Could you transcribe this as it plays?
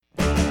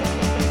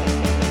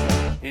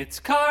It's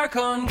car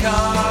con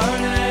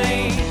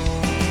carne.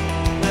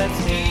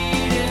 Let's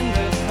eat in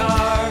the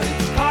car.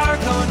 It's car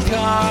con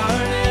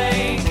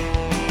carne.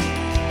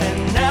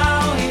 And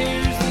now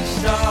here's the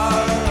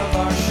star of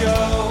our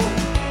show,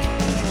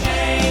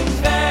 James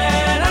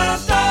Van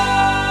Asta.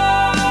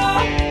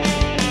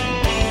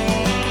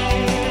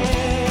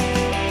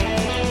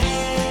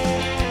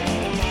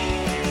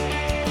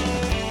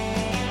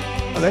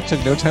 Oh, that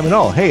took no time at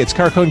all. Hey, it's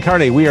Car con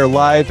carne. We are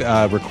live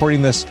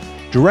recording this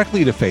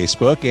directly to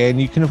Facebook, and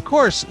you can, of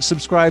course,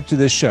 subscribe to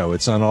this show.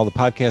 It's on all the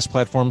podcast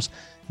platforms,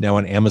 now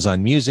on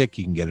Amazon Music.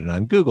 You can get it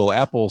on Google,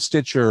 Apple,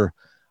 Stitcher,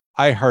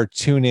 iHeart,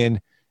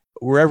 TuneIn.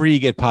 Wherever you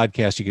get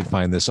podcasts, you can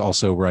find this.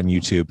 Also, we're on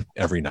YouTube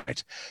every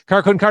night.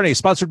 Car con carne,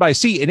 sponsored by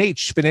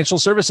C&H Financial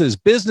Services.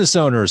 Business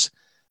owners,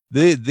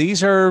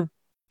 these are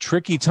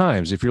tricky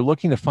times. If you're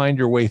looking to find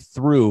your way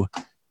through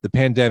the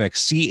pandemic,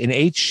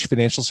 C&H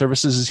Financial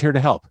Services is here to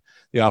help.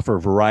 They offer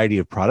a variety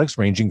of products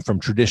ranging from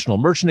traditional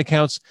merchant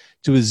accounts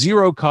to a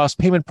zero-cost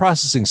payment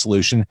processing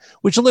solution,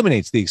 which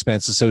eliminates the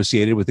expense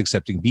associated with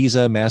accepting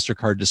Visa,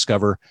 MasterCard,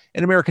 Discover,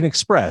 and American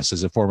Express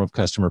as a form of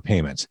customer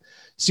payment.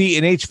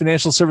 C&H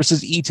Financial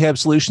Services eTab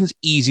solutions,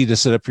 easy to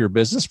set up for your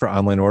business for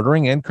online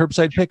ordering and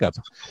curbside pickup.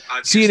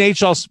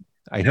 C&H also...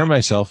 I hear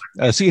myself.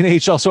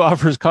 C&H also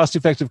offers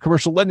cost-effective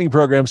commercial lending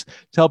programs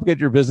to help get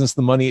your business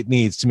the money it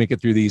needs to make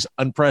it through these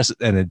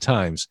unprecedented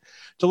times.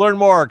 To learn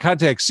more,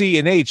 contact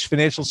C&H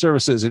Financial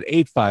Services at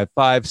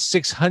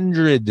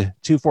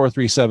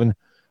 855-600-2437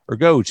 or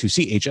go to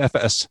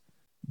chfs.us.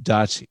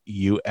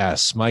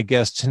 My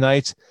guest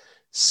tonight,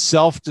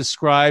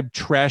 self-described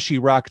trashy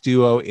rock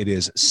duo. It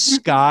is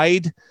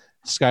Skyd,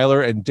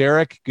 Skylar and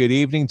Derek. Good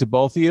evening to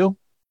both of you.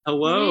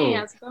 Hello. Hey,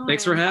 how's it going?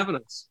 Thanks for having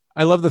us.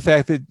 I love the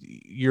fact that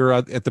you're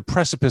at the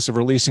precipice of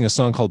releasing a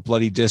song called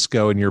Bloody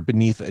Disco and you're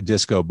beneath a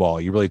disco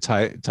ball. You really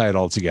tie it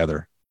all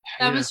together.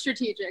 That was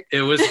strategic.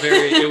 It was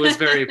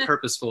very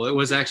purposeful. It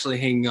was actually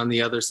hanging on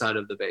the other side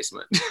of the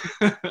basement.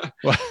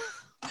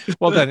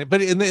 Well done.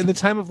 But in the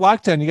time of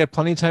lockdown, you got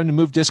plenty of time to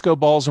move disco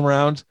balls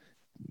around,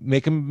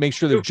 make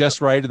sure they're just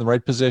right in the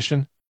right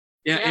position.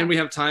 Yeah, and we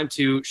have time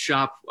to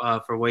shop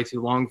for way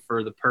too long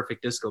for the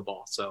perfect disco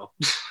ball. So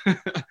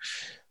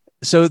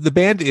So the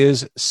band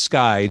is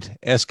Skyd,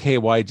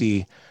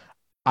 S-K-Y-D.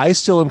 I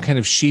still am kind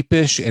of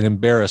sheepish and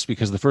embarrassed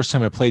because the first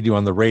time I played you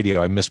on the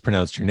radio, I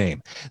mispronounced your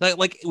name.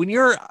 Like when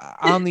you're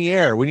on the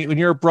air, when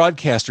you're a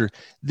broadcaster,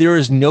 there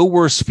is no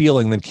worse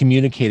feeling than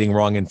communicating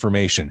wrong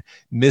information,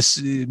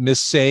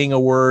 missaying a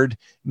word,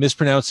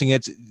 mispronouncing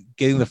it,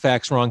 getting the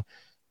facts wrong.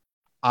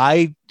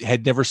 I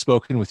had never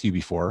spoken with you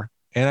before,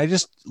 and I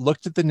just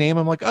looked at the name.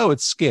 I'm like, oh,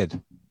 it's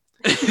Skid.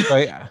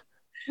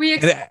 We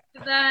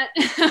expected that.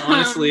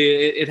 Honestly,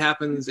 it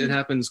happens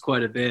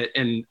quite a bit.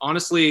 And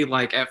honestly,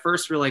 like at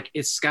first we're like,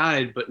 it's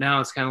Skyd, but now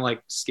it's kind of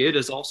like Skid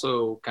is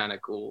also kind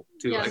of cool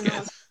too, I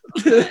guess.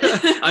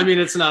 I mean,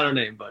 it's not our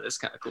name, but it's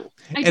kind of cool.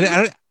 And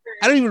I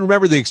don't even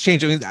remember the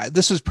exchange. I mean,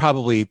 this was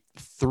probably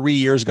 3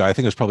 years ago. I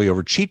think it was probably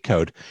over cheat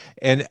code.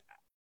 And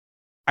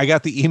I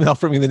got the email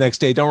from you the next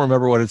day. Don't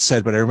remember what it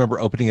said, but I remember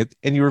opening it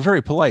and you were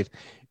very polite.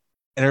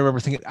 And I remember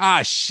thinking,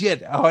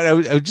 shit. I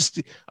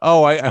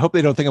hope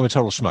they don't think I'm a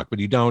total schmuck, but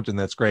you don't. And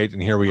that's great. And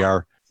here we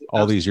are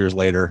all these years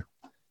later.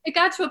 It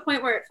got to a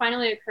point where it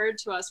finally occurred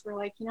to us. We're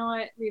like, you know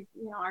what?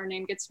 Our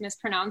name gets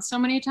mispronounced so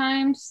many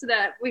times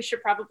that we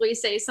should probably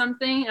say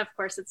something. Of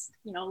course, it's,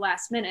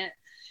 last minute.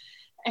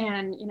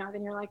 And,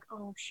 then you're like,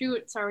 oh, shoot,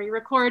 it's already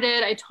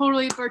recorded. I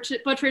totally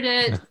butchered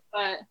it.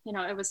 But,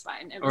 it was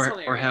fine. It was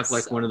hilarious. Or have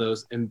one of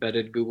those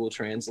embedded Google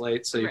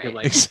Translate. So you could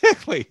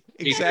Exactly.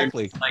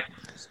 Like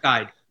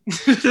Skyd.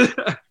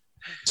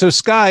 So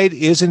Skyd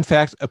is in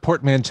fact a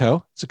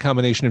portmanteau. It's a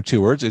combination of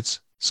two words. It's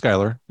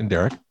Skylar and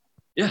Derek.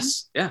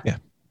 Yes. Yeah.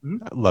 Mm-hmm.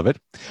 I love it.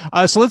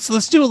 So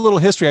let's do a little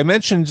history. I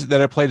mentioned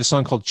that I played a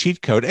song called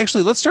Cheat Code.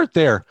 Actually, let's start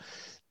there.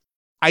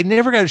 I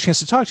never got a chance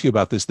to talk to you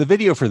about this. The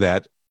video for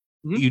that,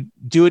 you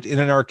do it in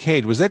an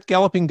arcade. Was that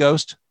Galloping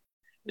Ghost?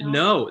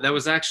 No, that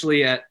was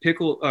actually at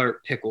Pixel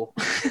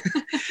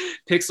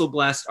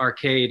Blast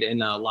Arcade in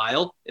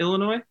Lisle,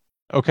 Illinois.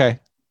 Okay.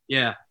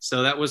 Yeah,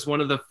 so that was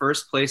one of the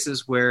first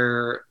places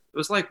where it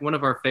was like one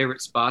of our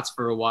favorite spots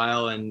for a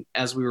while. And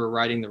as we were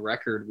writing the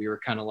record, we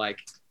were kind of like,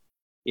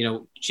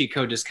 cheat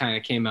code just kind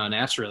of came out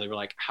naturally. We're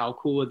like, how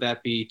cool would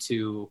that be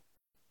to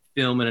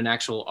film in an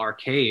actual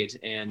arcade?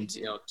 And,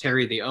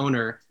 Terry, the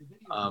owner,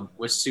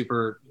 was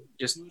super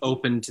just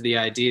open to the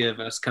idea of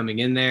us coming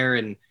in there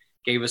and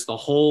gave us the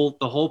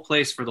whole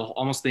place for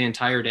almost the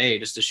entire day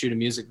just to shoot a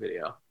music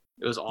video.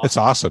 It was awesome. It's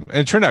awesome. And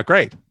it turned out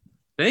great.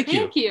 Thank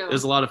you. It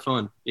was a lot of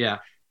fun. Yeah.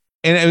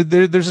 And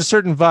there's a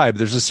certain vibe.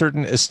 There's a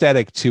certain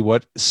aesthetic to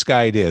what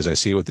Skyd is. I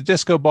see it with the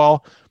disco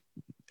ball.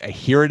 I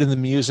hear it in the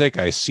music.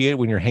 I see it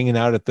when you're hanging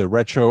out at the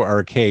retro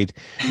arcade.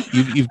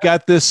 You've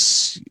got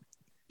this.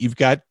 You've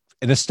got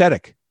an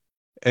aesthetic,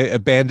 a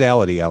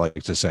bandality, I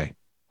like to say.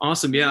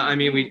 Awesome. Yeah. I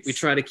mean, we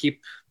try to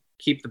keep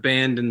the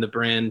band and the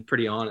brand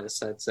pretty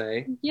honest, I'd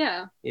say.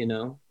 Yeah.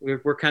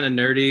 We're kind of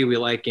nerdy. We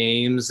like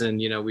games, and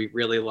we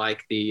really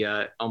like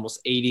the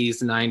almost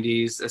 80s,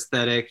 90s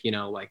aesthetic.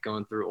 Like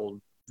going through old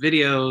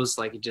videos,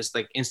 like just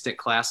like instant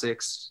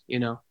classics, you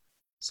know.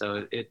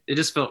 So it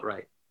just felt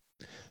right.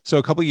 So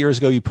a couple of years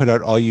ago, you put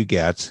out All You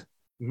Get.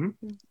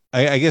 Mm-hmm.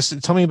 I guess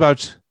tell me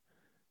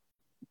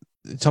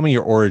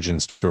your origin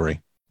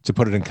story, to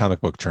put it in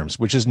comic book terms,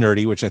 which is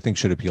nerdy, which I think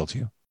should appeal to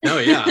you. Oh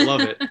yeah, I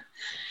love it.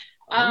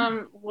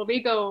 Well,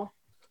 we go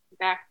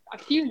back a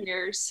few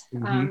years. You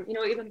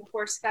know, even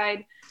before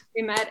Skyd,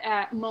 we met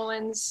at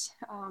Mullins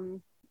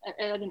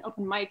at an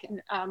open mic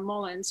in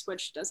Mullins,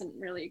 which doesn't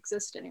really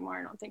exist anymore.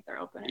 I don't think they're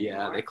open anymore.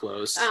 Yeah, they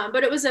closed.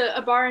 But it was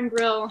a bar and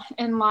grill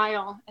in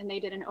Lyle, and they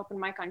did an open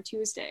mic on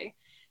Tuesday.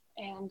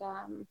 And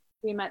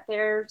we met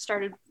there,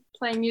 started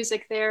playing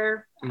music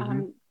there,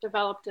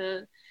 developed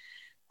a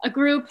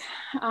group.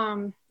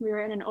 We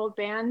were in an old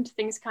band.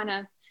 Things kind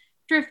of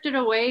drifted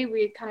away.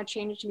 We kind of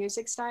changed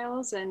music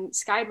styles, and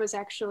Skyd was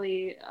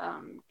actually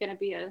going to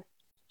be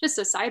just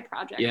a side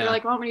project. Yeah. We're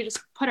like, why don't we just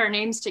put our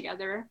names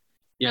together?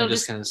 Yeah,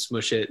 just kind of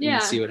smush it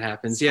and see what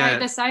happens.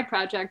 The side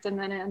project, and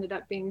then it ended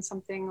up being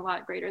something a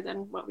lot greater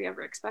than what we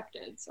ever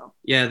expected. So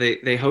yeah,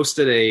 they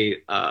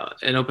hosted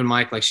an open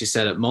mic, like she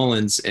said, at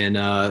Mullins, and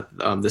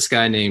this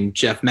guy named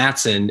Jeff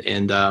Mattson,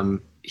 and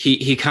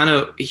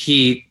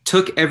he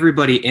took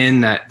everybody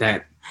in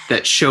that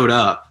showed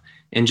up,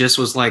 and just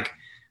was like,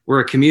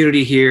 we're a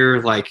community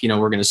here, like, you know,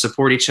 we're going to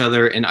support each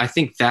other. And I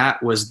think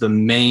that was the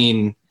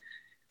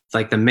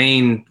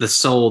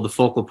soul, the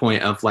focal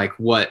point of like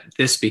what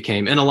this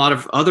became, and a lot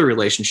of other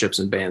relationships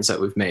and bands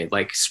that we've made,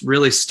 like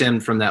really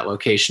stemmed from that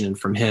location and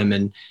from him.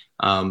 And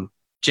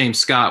James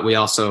Scott, we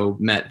also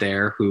met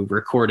there, who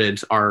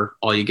recorded our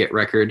All You Get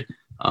record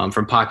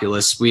from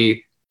Populous.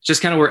 We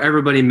just kind of where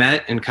everybody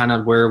met, and kind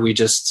of where we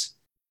just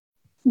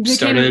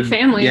became a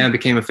family. Yeah,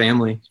 became a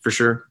family for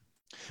sure.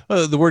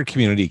 Well, the word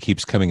community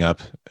keeps coming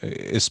up,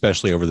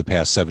 especially over the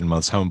past 7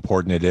 months, how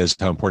important it is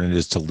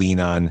to lean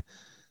on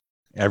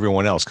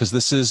everyone else, because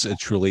this is a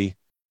truly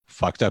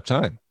fucked up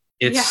time.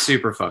 It's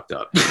super fucked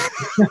up.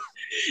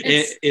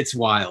 It's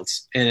wild,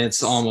 and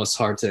it's almost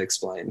hard to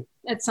explain.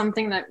 It's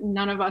something that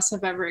none of us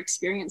have ever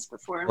experienced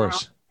before. Of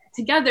course. We're all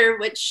together,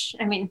 which,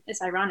 I mean,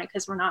 it's ironic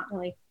because we're not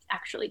really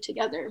actually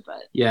together,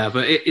 but yeah,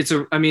 but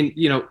I mean,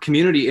 you know,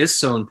 community is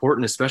so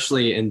important,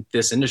 especially in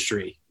this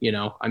industry. You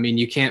know, I mean,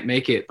 you can't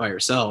make it by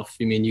yourself.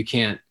 I mean, you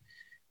can't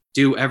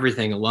do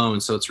everything alone.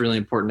 So it's really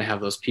important to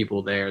have those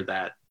people there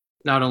that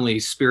not only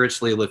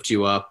spiritually lift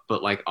you up,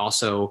 but like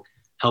also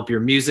help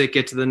your music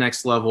get to the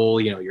next level,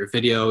 you know, your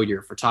video,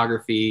 your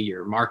photography,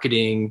 your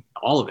marketing,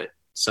 all of it.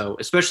 So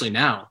especially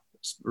now,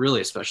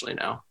 really, especially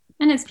now.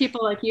 And it's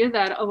people like you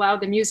that allow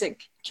the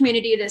music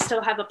community to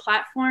still have a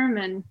platform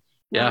and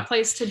a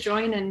place to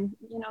join, and,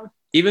 you know,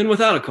 even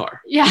without a car.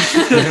 Yeah.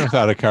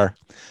 Without a car.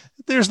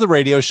 There's the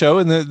radio show,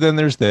 and then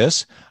there's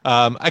this.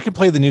 I could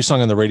play the new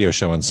song on the radio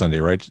show on Sunday,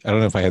 right? I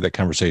don't know if I had that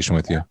conversation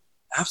with you.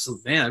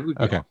 Absolutely, man.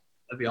 Okay.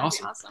 That'd be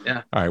awesome.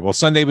 Yeah. All right. Well,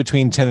 Sunday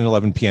between 10 and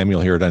 11 p.m.,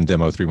 you'll hear it on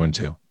Demo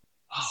 312.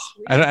 Oh,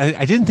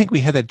 I didn't think we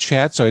had that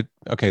chat, so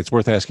it's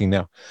worth asking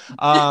now.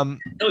 Oh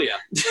yeah,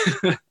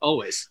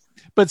 always.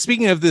 But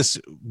speaking of this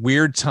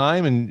weird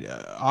time and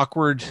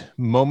awkward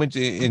moment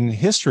in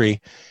history,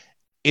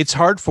 it's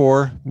hard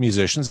for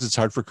musicians, it's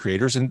hard for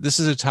creators, and this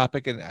is a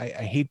topic, and I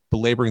hate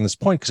belaboring this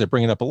point because I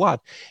bring it up a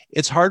lot.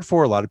 It's hard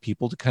for a lot of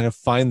people to kind of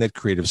find that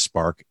creative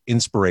spark,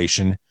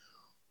 inspiration,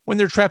 when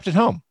they're trapped at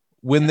home,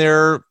 when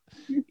they're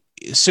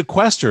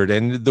sequestered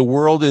and the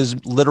world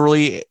is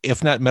literally,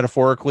 if not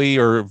metaphorically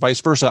or vice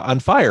versa,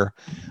 on fire.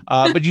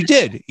 But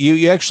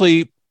you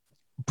actually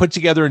put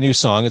together a new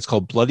song. It's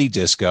called Bloody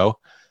Disco.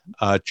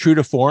 True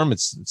to form,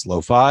 it's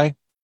lo-fi,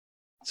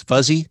 it's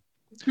fuzzy.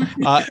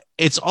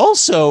 It's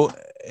also,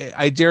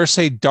 I dare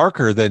say,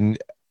 darker than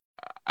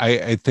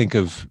I think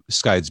of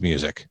Skyd's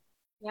music.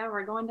 Yeah,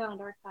 we're going down a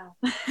dark path.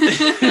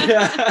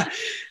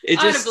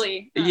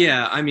 Audibly.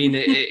 Yeah, I mean,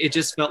 it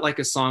just felt like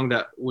a song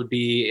that would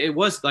be, it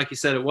was, like you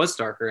said, it was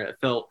darker. It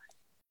felt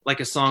like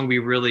a song we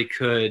really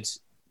could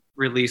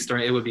release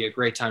during, it would be a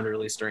great time to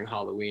release during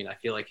Halloween. I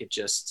feel like it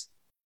just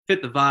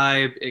fit the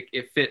vibe.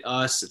 It fit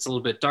us. It's a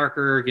little bit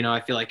darker. You know,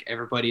 I feel like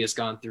everybody has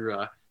gone through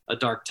a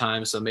dark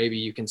time, so maybe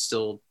you can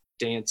still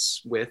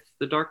dance with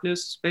the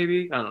darkness,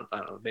 maybe. I don't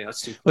know. Maybe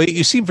that's too. Well,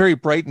 you seem very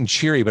bright and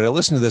cheery, but I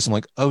listen to this, I'm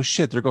like, oh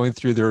shit, they're going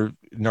through their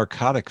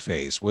narcotic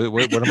phase.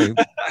 What am I?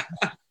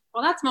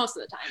 Well, that's most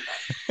of the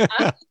time,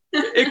 but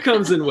it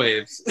comes in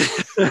waves.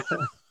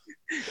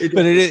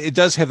 But it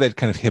does have that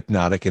kind of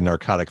hypnotic and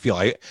narcotic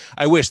feel.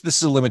 I wish, this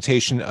is a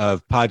limitation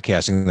of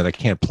podcasting, that I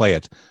can't play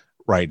it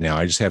right now.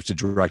 I just have to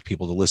direct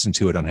people to listen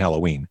to it on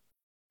Halloween.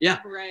 Yeah.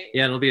 Right.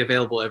 Yeah, it'll be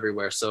available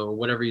everywhere. So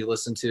whatever you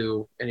listen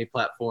to, any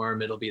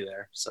platform, it'll be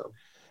there. So.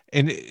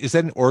 And is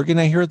that an organ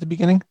I hear at the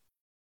beginning?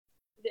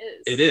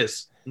 It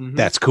is. Mm-hmm.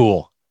 That's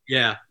cool.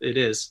 Yeah, it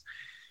is.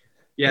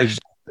 Yeah,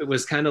 it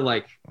was kind of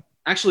like,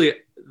 actually,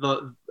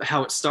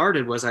 how it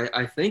started was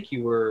I think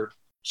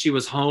she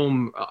was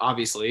home,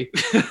 obviously,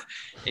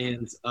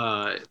 and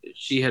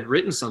she had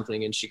written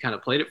something and she kind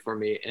of played it for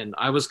me, and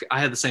I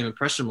had the same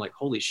impression, like,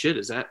 holy shit,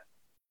 is that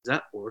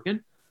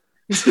organ?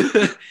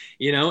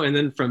 You know, and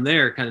then from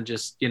there, kind of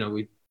just, you know,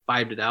 we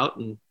vibed it out,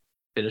 and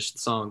finish the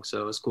song.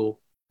 So it was cool.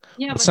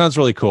 Yeah. It sounds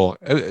really cool.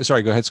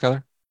 Sorry, go ahead,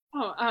 Skylar.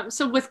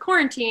 So with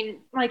quarantine,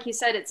 like you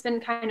said, it's been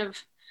kind of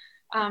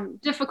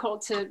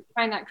difficult to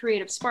find that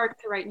creative spark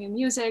to write new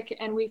music.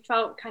 And we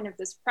felt kind of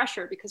this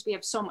pressure because we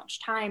have so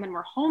much time and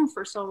we're home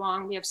for so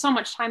long. We have so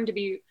much time to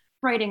be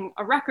writing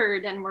a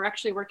record, and we're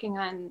actually working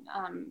on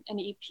an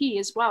EP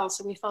as well.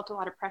 So we felt a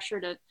lot of pressure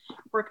to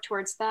work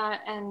towards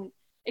that. And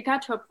it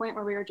got to a point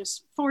where we were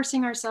just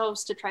forcing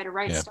ourselves to try to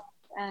write stuff,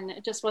 and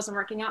it just wasn't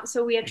working out.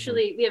 So we have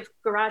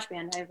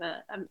GarageBand. I have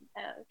a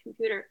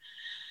computer.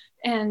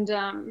 And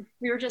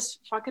we were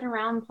just fucking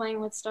around playing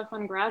with stuff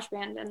on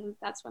GarageBand, and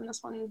that's when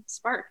this one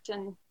sparked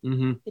and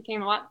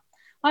became a lot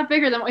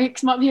bigger than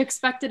what we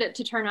expected it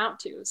to turn out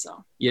to.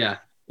 So yeah,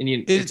 and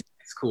it's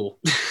cool.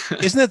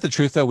 Isn't that the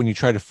truth though? When you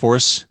try to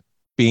force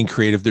being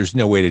creative, there's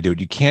no way to do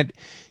it. You can't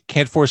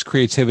force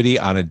creativity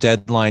on a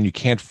deadline. You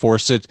can't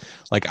force it.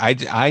 Like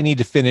I need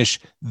to finish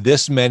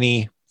this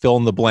many fill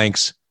in the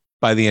blanks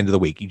by the end of the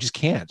week. You just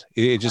can't.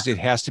 It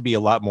has to be a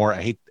lot more.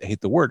 I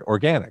hate the word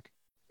organic.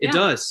 It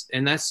does.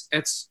 And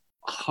it's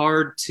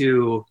hard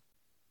to,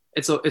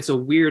 it's a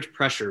weird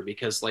pressure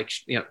because like,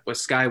 what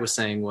Sky was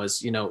saying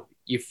was,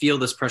 you feel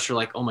this pressure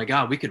like, oh my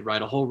God, we could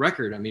write a whole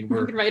record. I mean,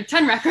 we could write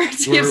 10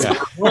 records. We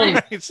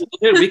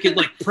could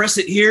like press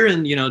it here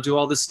and, do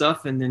all this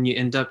stuff. And then you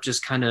end up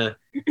just kind of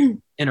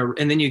and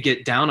then you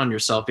get down on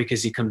yourself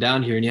because you come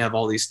down here and you have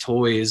all these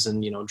toys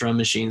and, drum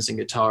machines and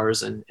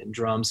guitars and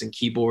drums and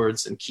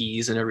keyboards and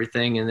keys and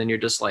everything. And then you're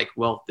just like,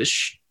 well, this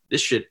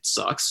shit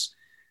sucks.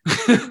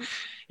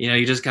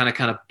 You just kind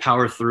of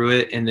power through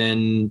it and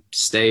then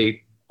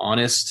stay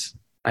honest,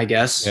 I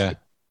guess. Yeah.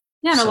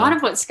 Yeah, and a lot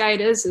of what Sky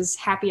is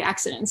happy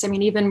accidents. I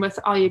mean, even with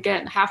All You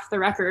Get, half the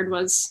record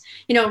was,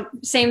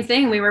 same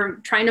thing. We were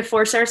trying to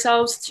force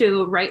ourselves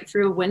to write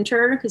through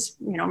winter because,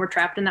 we're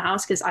trapped in the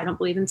house because I don't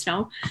believe in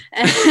snow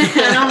and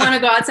I don't want to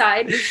go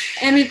outside.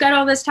 And we've got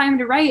all this time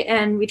to write,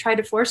 and we tried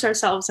to force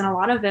ourselves, and a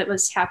lot of it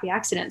was happy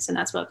accidents, and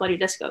that's what Bloody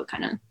Disco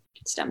kind of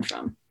stemmed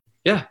from.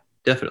 Yeah,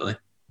 definitely.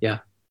 Yeah.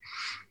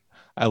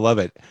 I love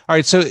it. All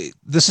right, so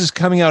this is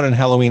coming out on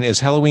Halloween. Is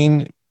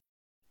Halloween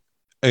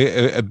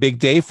a big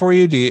day for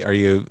you? Are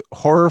you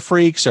horror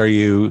freaks?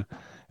 You're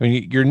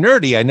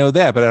nerdy, I know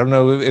that, but I don't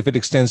know if it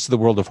extends to the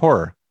world of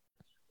horror.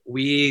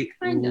 We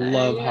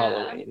love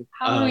Halloween.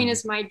 Halloween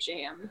is my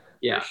jam.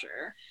 Yeah, for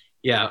sure.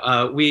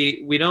 Yeah,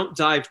 we don't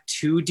dive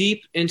too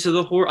deep into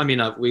the horror. I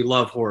mean, we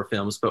love horror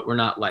films, but we're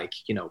not like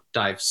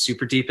dive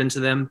super deep into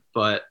them.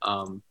 But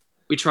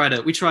we try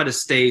to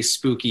stay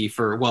spooky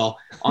for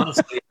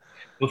honestly.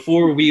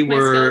 Before we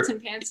were,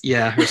 skeleton pants.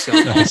 Yeah, her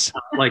skeleton pants.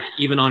 Like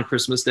even on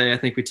Christmas Day, I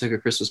think we took a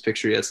Christmas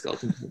picture. Yeah,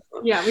 skeleton pants.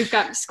 Yeah, we've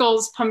got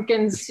skulls,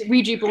 pumpkins,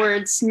 Ouija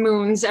boards,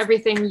 moons,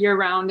 everything year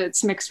round.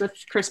 It's mixed with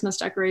Christmas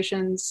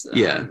decorations.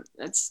 Yeah,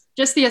 it's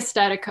just the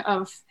aesthetic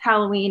of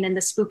Halloween and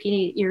the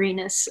spooky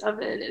eeriness of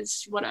it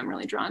is what I'm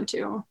really drawn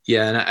to.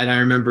 Yeah, and I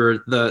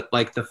remember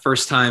the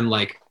first time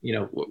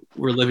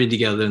we're living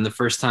together, and the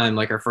first time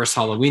our first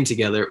Halloween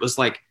together, it was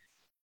like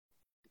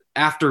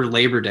after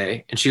Labor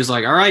Day, and she was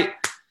like, "All right.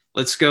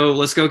 Let's go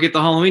get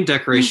the Halloween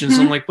decorations."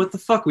 I'm like, what the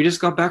fuck? We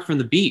just got back from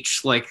the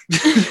beach. Like,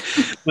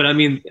 but I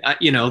mean,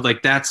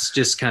 that's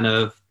just kind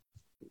of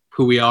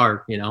who we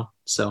are,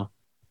 so.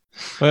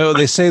 Well,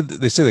 they say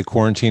that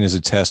quarantine is a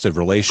test of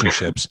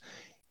relationships.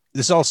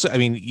 This also, I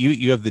mean,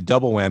 you have the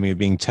double whammy of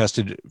being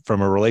tested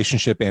from a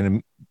relationship and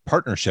a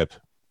partnership,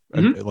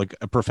 like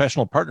a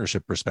professional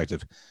partnership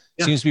perspective.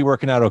 Yeah. Seems to be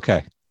working out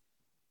okay.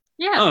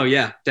 Yeah. Oh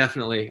yeah,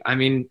 definitely. I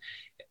mean,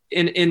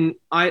 in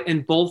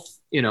both,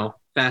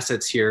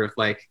 facets here,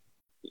 like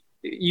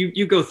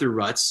you go through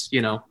ruts,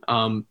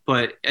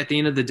 but at the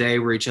end of the day,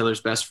 we're each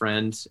other's best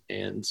friend,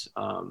 and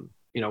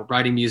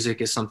writing music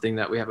is something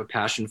that we have a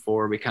passion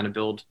for. We kind of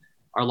build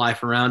our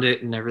life around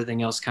it, and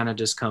everything else kind of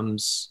just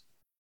comes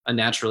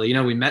naturally.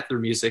 We met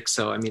through music,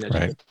 so I mean,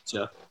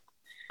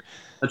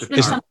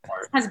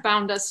 has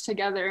bound us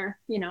together,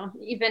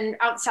 even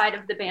outside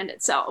of the band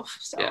itself.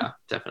 So. Yeah,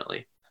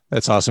 definitely.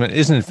 That's awesome. And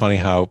isn't it funny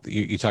how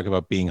you talk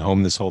about being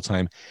home this whole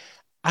time?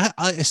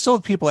 I still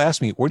have people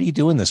ask me, what are you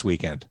doing this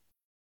weekend?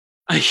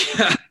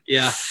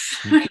 Yeah.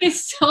 I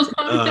still don't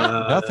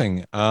know.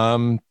 Nothing.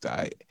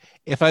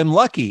 If I'm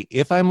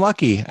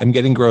lucky, I'm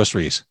getting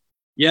groceries.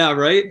 Yeah,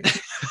 right.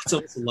 It's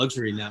almost a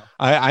luxury now.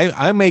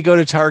 I may go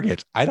to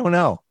Target. I don't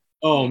know.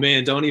 Oh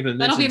man, don't even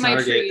mention That'll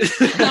be Target.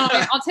 My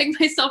treat. I'll take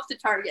myself to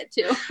Target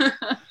too.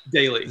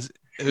 Daily.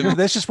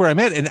 That's just where I'm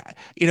at.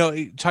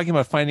 And talking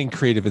about finding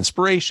creative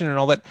inspiration and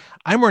all that,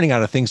 I'm running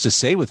out of things to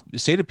say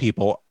to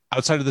people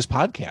outside of this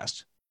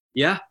podcast.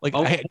 Yeah.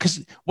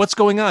 Because what's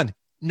going on?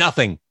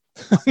 Nothing.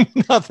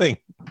 Nothing,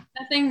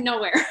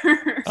 nowhere.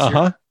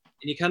 Uh-huh. And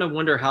you kind of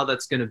wonder how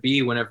that's going to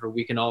be whenever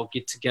we can all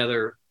get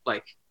together,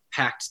 like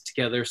packed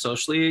together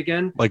socially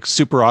again. Like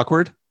super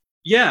awkward?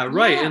 Yeah,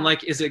 right. Yeah.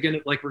 And is it going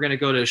to, we're going to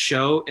go to a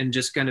show and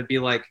just going to be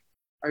like,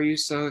 are you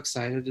so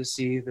excited to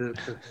see the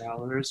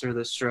Growlers or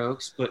the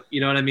Strokes? But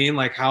you know what I mean?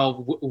 Like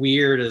how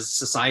weird is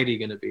society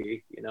going to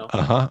be,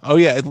 Uh-huh. Oh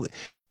yeah.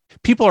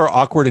 People are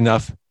awkward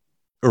enough,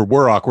 or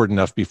were awkward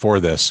enough before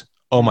this.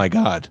 Oh my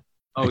God.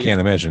 Oh, I yeah.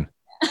 can't imagine.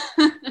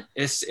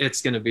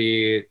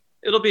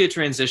 It'll be a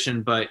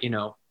transition, but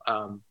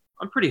I'm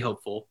pretty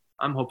hopeful.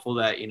 I'm hopeful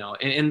that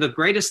and the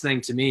greatest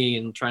thing to me,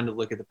 and trying to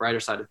look at the brighter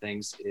side of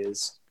things,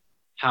 is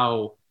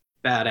how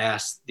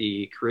badass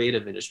the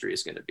creative industry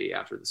is going to be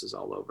after this is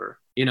all over.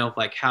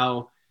 Like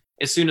how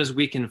as soon as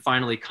we can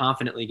finally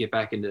confidently get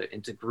back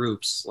into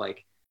groups,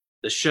 like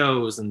the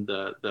shows and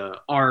the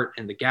art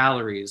and the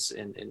galleries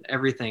and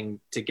everything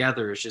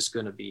together is just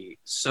going to be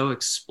so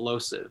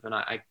explosive, and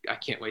I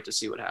can't wait to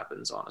see what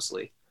happens.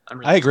 Honestly,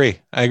 I agree.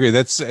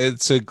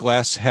 It's a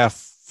glass half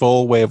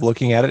full way of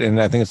looking at it,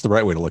 and I think it's the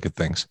right way to look at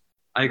things.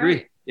 I agree.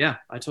 Right. Yeah,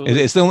 I totally.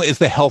 It's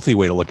the healthy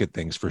way to look at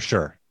things for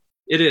sure.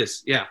 It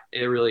is. Yeah,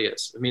 it really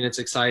is. I mean, it's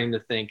exciting to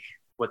think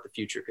what the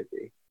future could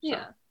be.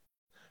 Yeah.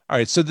 All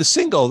right. So the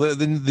single,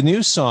 the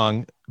new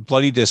song,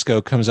 Bloody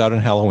Disco, comes out on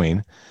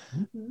Halloween.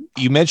 Mhm.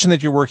 You mentioned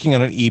that you're working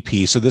on an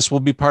EP, so this will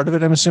be part of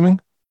it, I'm assuming?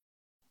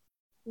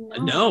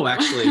 No,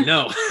 actually,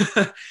 no.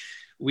 I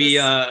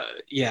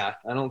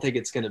don't think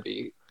it's going to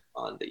be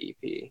on the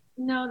EP.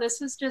 No, this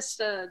was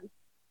just like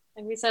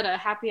we said, a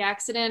happy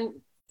accident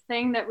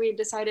thing that we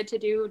decided to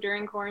do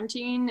during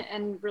quarantine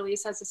and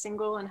release as a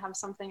single and have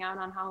something out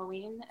on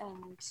Halloween.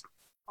 And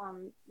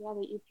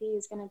the EP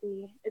is going to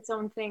be its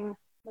own thing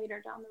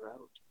later down the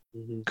road.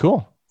 Mm-hmm.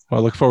 Cool. Well,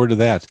 I look forward to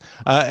that.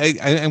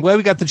 I'm glad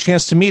we got the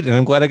chance to meet, and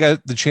I'm glad I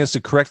got the chance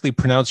to correctly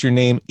pronounce your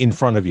name in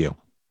front of you.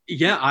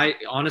 Yeah, I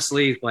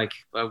honestly we've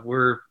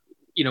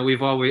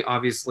always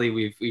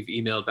we've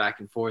emailed back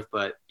and forth,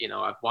 but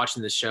I'm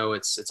watching this show.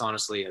 It's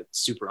honestly a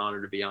super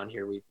honor to be on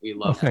here. We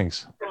love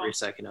thanks. every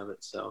second of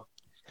it. So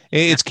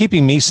It's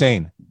keeping me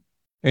sane.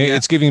 Yeah.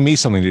 It's giving me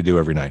something to do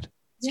every night.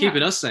 it's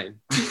keeping us sane.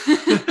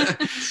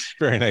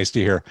 Very nice to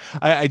hear.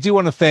 I do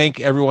want to thank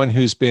everyone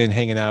who's been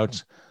hanging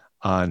out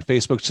on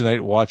Facebook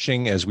tonight,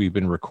 watching as we've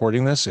been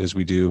recording this, as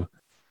we do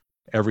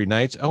every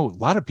night. Oh, a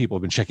lot of people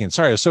have been checking in.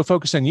 Sorry, I was so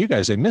focused on you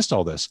guys. I missed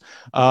all this.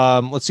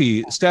 Let's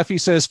see. Steffi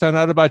says, found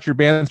out about your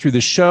band through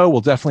the show.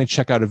 We'll definitely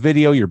check out a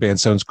video. Your band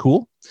sounds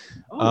cool.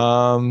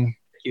 Thank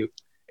you.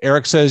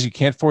 Eric says, you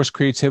can't force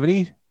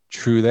creativity.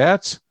 True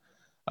that.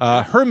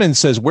 Herman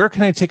says, where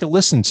can I take a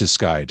listen to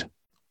Skied?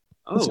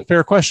 That's a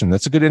fair question.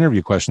 That's a good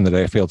interview question that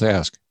I failed to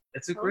ask.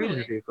 That's a great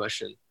interview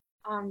question.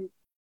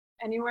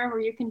 Anywhere where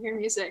you can hear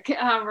music.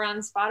 We're on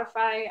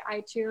Spotify,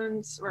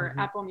 iTunes, or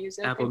Apple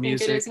Music. I think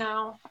it is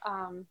now.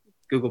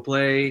 Google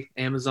Play,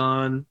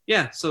 Amazon.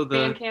 Yeah. So the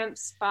Bandcamp,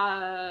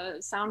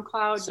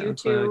 SoundCloud,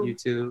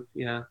 YouTube.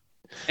 Yeah.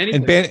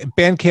 And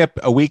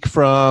Bandcamp a week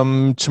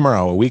from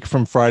tomorrow, a week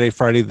from Friday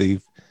the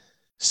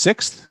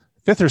 6th,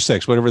 5th or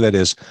 6th, whatever that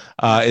is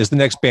the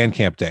next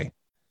Bandcamp day.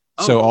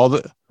 Oh. So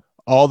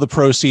all the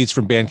proceeds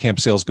from Bandcamp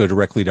sales go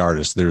directly to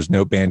artists. There's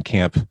no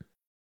Bandcamp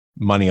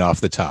money off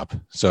the top.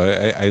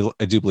 So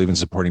I do believe in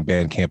supporting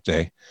Bandcamp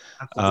Day.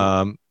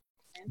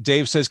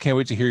 Dave says, can't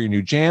wait to hear your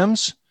new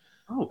jams.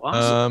 Oh,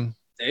 awesome.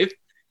 Dave?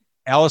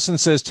 Allison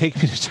says, take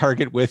me to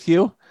Target with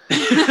you.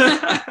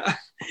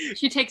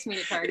 She takes me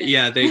to Target.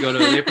 Yeah, they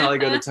probably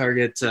go to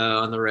Target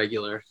on the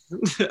regular.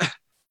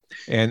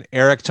 And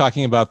Eric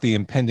talking about the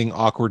impending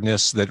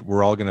awkwardness that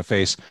we're all going to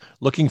face.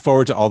 Looking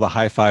forward to all the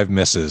high five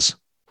misses.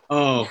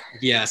 Oh,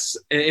 yes.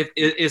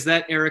 Is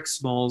that Eric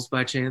Smalls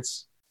by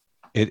chance?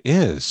 It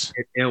is.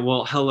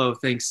 Well, hello.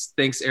 Thanks,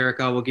 Eric.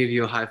 I will give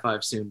you a high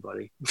five soon,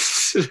 buddy.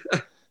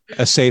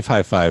 A safe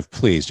high five,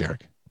 please,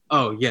 Eric.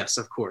 Oh, yes,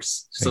 of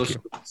course. All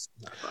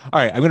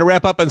right, I'm going to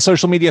wrap up on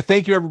social media.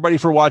 Thank you, everybody,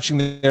 for watching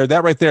there.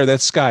 That right there,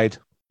 that's Skied.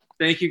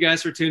 Thank you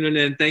guys for tuning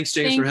in. Thanks,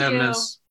 James, for having us.